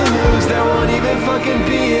afraid to lose, there won't even fucking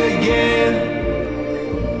be again.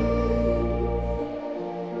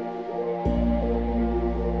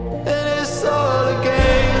 And it's all a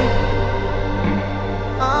game.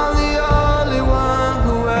 I'm the only one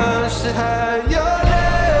who else should have your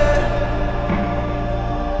name.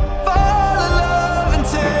 Fall in love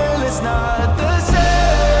until it's not the same.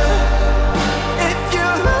 If you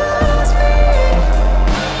lost me,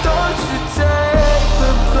 don't you take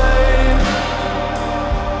the blame.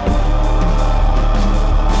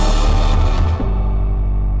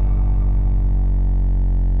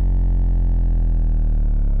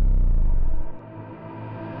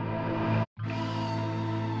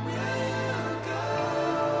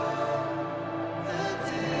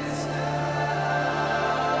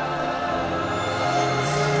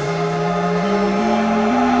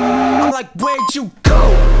 I'm like, where'd you go?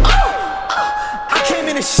 I came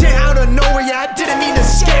in and shit out of nowhere, yeah, I didn't mean to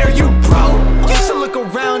scare you, bro. Used to look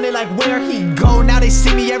around, they like, where'd he go? Now they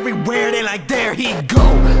see me everywhere, they like, there he go.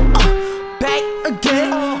 Back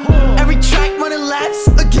again, every track running laps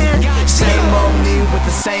again. Same old me with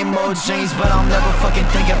the same old dreams, but I'll never fucking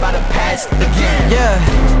think about the past again.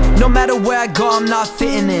 Yeah, no matter where I go, I'm not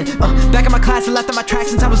fitting in. Back in my class, I left on my track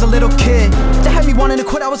since I was a little kid. They had me wanting to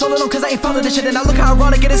quit, I was all alone cause I ain't following this shit. And now look how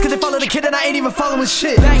ironic it is cause they followed the kid and I ain't even following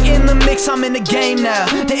shit. Back in the mix, I'm in the game now.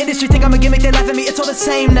 The industry think I'm a gimmick, they laugh at me, it's all the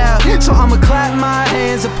same now. So I'ma clap my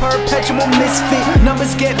hands, a perpetual misfit.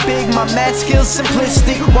 Numbers get big, my math skills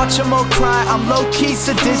simplistic. Watch them all cry, I'm low-key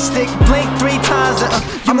sadistic. Blink 3 times and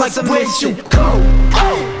I'm like, where'd you go?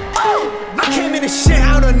 I came in and shit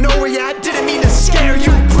out of nowhere, yeah, I didn't mean to scare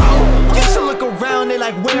you, bro. Used to look around, they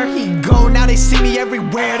like, where'd he go? Now they see me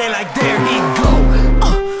everywhere, they like, there he go.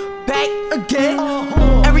 Back again,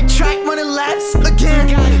 every track running laps again.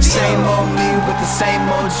 Same old me with the same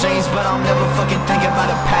old dreams, but I'll never fucking think about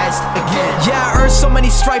the past again. Yeah, I earned so many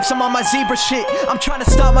stripes, I'm on my zebra shit. I'm trying to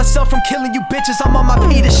stop myself from killing you bitches, I'm on my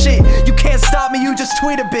Peter shit. You can't stop me, you just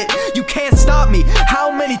tweet a bit. You can't stop me,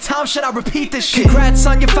 how many times should I repeat this shit? Congrats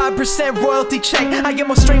on your 5% royalty check. I get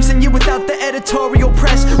more streams than you without the editorial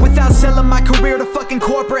press, without selling my career to fucking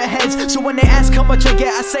corporate heads. So when they ask how much I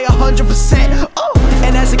get, I say 100%.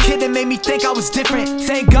 And as a kid it made me think I was different.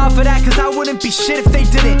 Thank God for that, cause I wouldn't be shit if they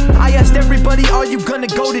didn't. I asked everybody, are you gonna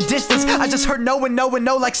go the distance? I just heard no and no and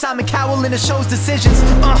no, like Simon Cowell in the show's decisions.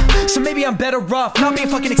 So maybe I'm better off not being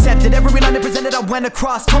fucking accepted. Every line they presented I went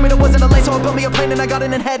across. Told me there wasn't a lane, so I built me a plane and I got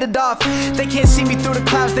in and headed off. They can't see me through the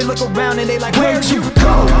clouds, they look around and they like, where'd you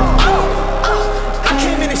go? I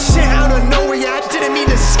came in and shit out of nowhere, yeah, I didn't mean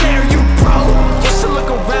to scare you, bro. Used to look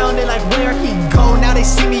around, they like, where'd he go? Now they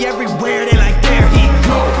see me everywhere, they like, there he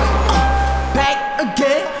go. Back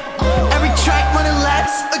again, every track running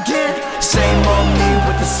laps again. Same old me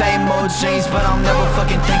with the same old dreams, but I'll never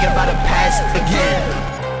fucking think about the past again.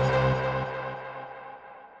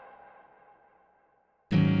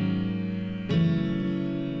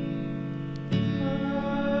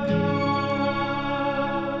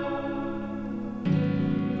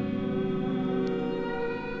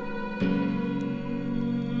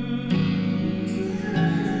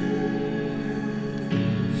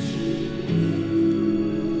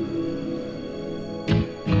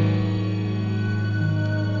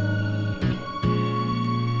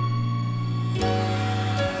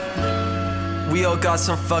 all got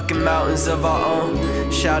some fucking mountains of our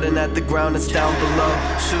own, shouting at the ground that's down below.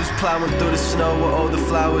 Shoes plowing through the snow where all the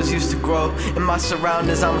flowers used to grow. In my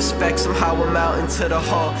surroundings I'm a speck, somehow a mountain to the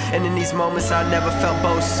whole. And in these moments I never felt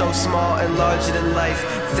both so small and larger than life.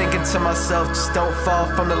 Thinking to myself, just don't fall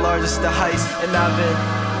from the largest of heights. And I've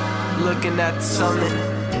been looking at the summit.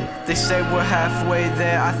 They say we're halfway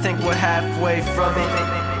there, I think we're halfway from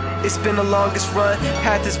it. It's been the longest run,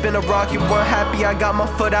 path has been a rocky one. Happy I got my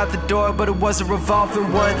foot out the door, but it was a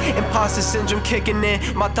revolving one. Imposter syndrome kicking in,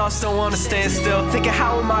 my thoughts don't wanna stand still. Thinking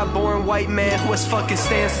how am I a born white man who was fucking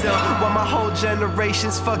standstill, while my whole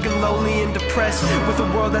generation's fucking lonely and depressed, with a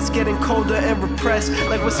world that's getting colder and repressed.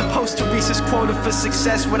 Like we're supposed to reach this quota for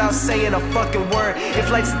success without saying a fucking word.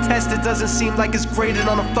 If life's a test, it doesn't seem like it's graded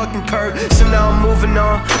on a fucking curve. So now I'm moving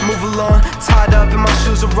on, move along, tied up and my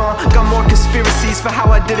shoes are wrong. Got more conspiracies for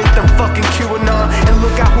how I did it than fucking QAnon. And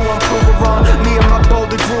look at who I'm proving wrong, me and my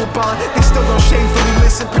boulder group on. They still don't shamefully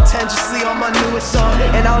listen pretentiously on my newest song.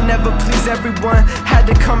 And I'll never please everyone, had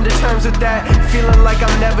to come to terms with that. Feeling like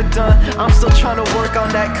I'm never done, I'm still trying to work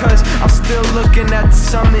on that, cause I'm still looking at the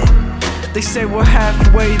summit. They say we're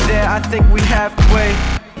halfway there, I think we halfway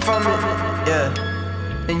from it, yeah.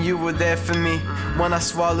 And you were there for me when I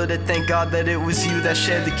swallowed it. Thank God that it was you that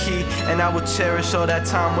shared the key. And I will cherish all that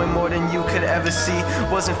time way more than you could ever see.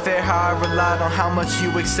 Wasn't fair how I relied on how much you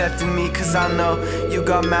accepted me, cause I know you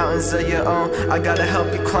got mountains of your own. I gotta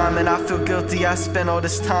help you climb, and I feel guilty I spent all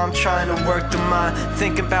this time trying to work through mine.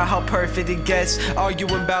 Thinking about how perfect it gets,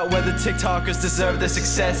 arguing about whether TikTokers deserve their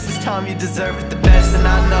success. This time you deserve it the best, and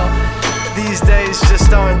I know these days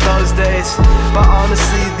just aren't those days. But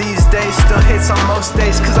honestly, these days still hits on most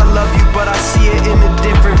days, cause I love you, but I see it in a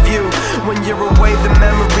different view. When you're away, the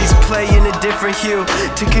memories play in a different hue,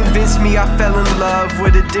 to convince me I fell in love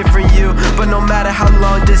with a different you. But no matter how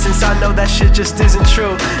long distance, I know that shit just isn't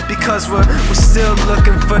true, because we're still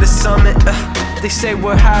looking for the summit. They say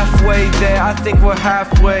we're halfway there, I think we're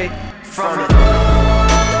halfway from it.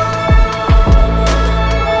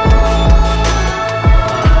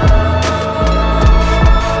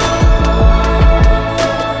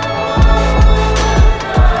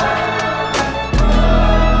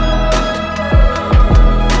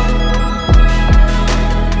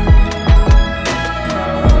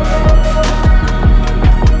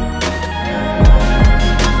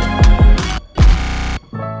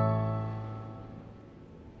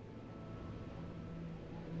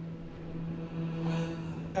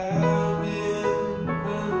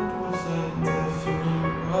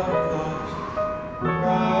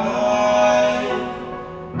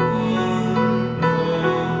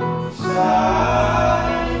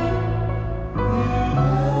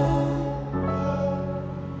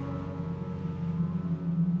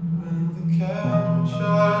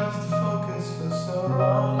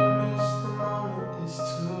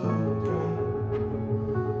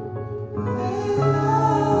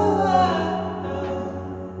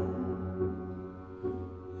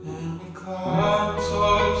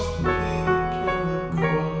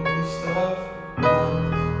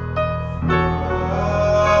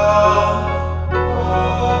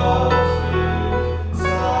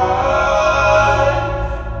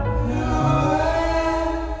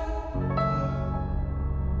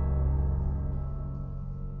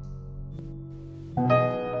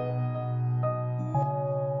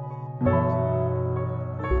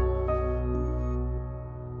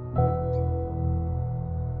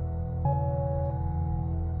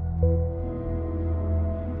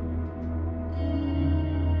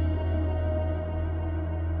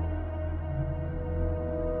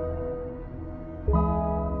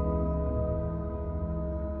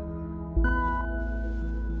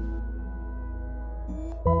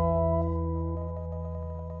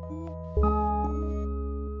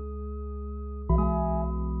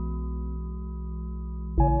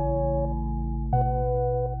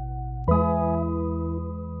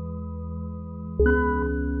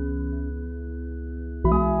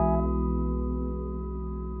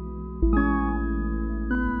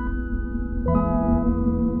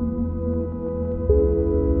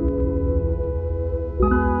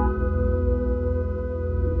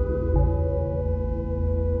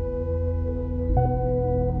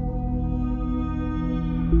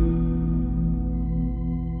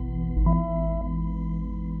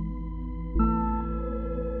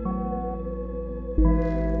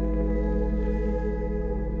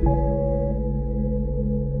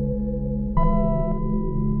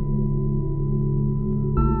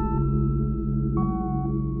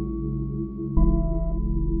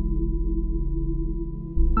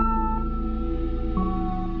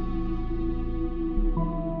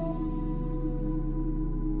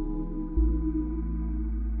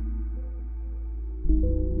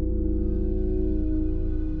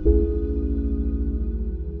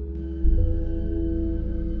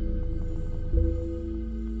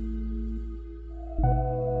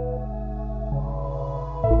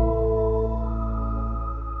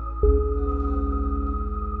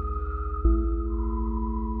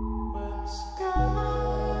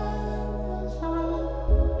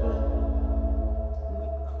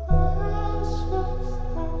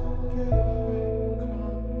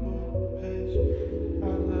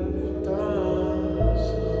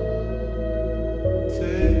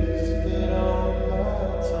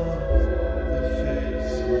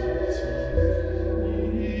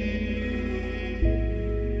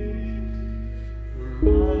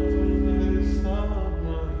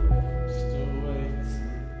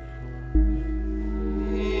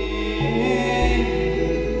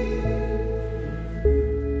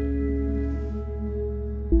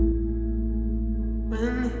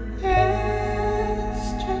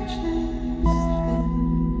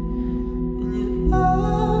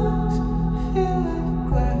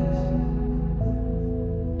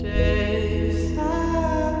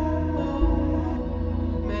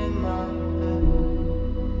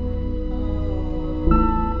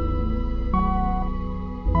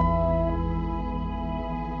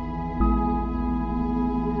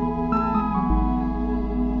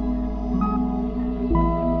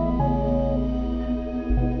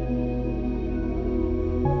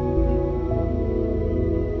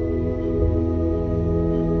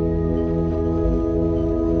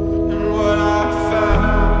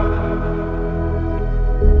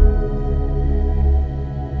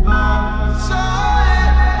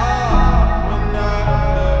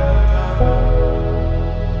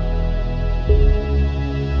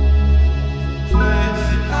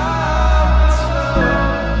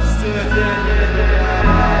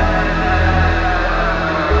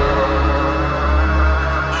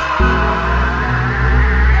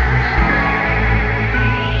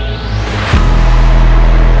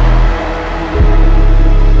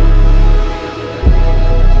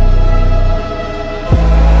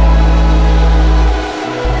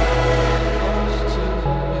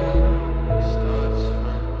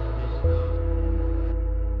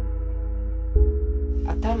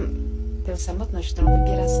 tę samotność, którą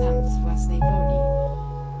wybiera sam z własnej woli,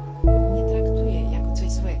 nie traktuje jako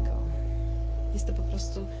coś złego. Jest to po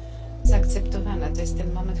prostu zaakceptowane. To jest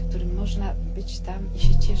ten moment, w którym można być tam i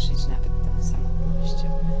się cieszyć nawet tą samotnością.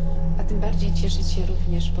 A tym bardziej cieszyć się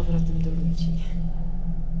również powrotem do ludzi.